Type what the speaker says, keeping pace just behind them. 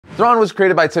Thrawn was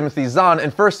created by Timothy Zahn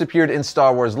and first appeared in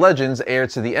Star Wars Legends, Heir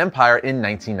to the Empire in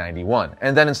 1991,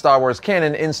 and then in Star Wars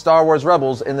canon in Star Wars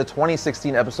Rebels in the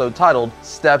 2016 episode titled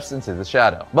Steps into the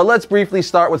Shadow. But let's briefly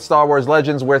start with Star Wars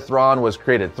Legends, where Thrawn was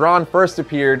created. Thrawn first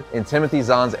appeared in Timothy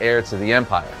Zahn's Heir to the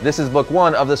Empire. This is book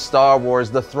 1 of the Star Wars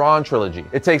The Thrawn trilogy.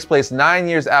 It takes place 9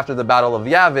 years after the Battle of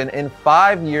Yavin and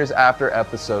 5 years after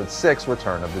Episode 6,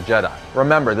 Return of the Jedi.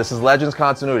 Remember, this is Legends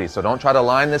continuity, so don't try to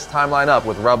line this timeline up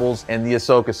with Rebels and the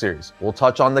Ahsoka series. We'll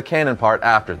touch on the canon part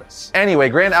after this. Anyway,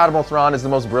 Grand Admiral Thrawn is the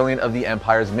most brilliant of the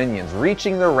Empire's minions,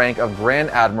 reaching the rank of Grand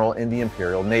Admiral in the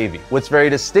Imperial Navy. What's very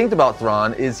distinct about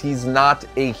Thrawn is he's not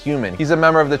a human. He's a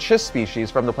member of the Chiss species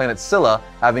from the planet Scylla,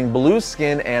 having blue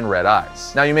skin and red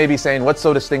eyes. Now you may be saying, what's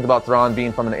so distinct about Thrawn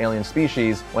being from an alien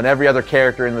species when every other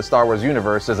character in the Star Wars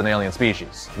universe is an alien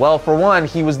species? Well, for one,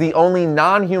 he was the only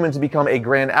non-human to become a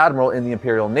Grand Admiral in the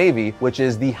Imperial Navy, which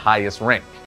is the highest rank.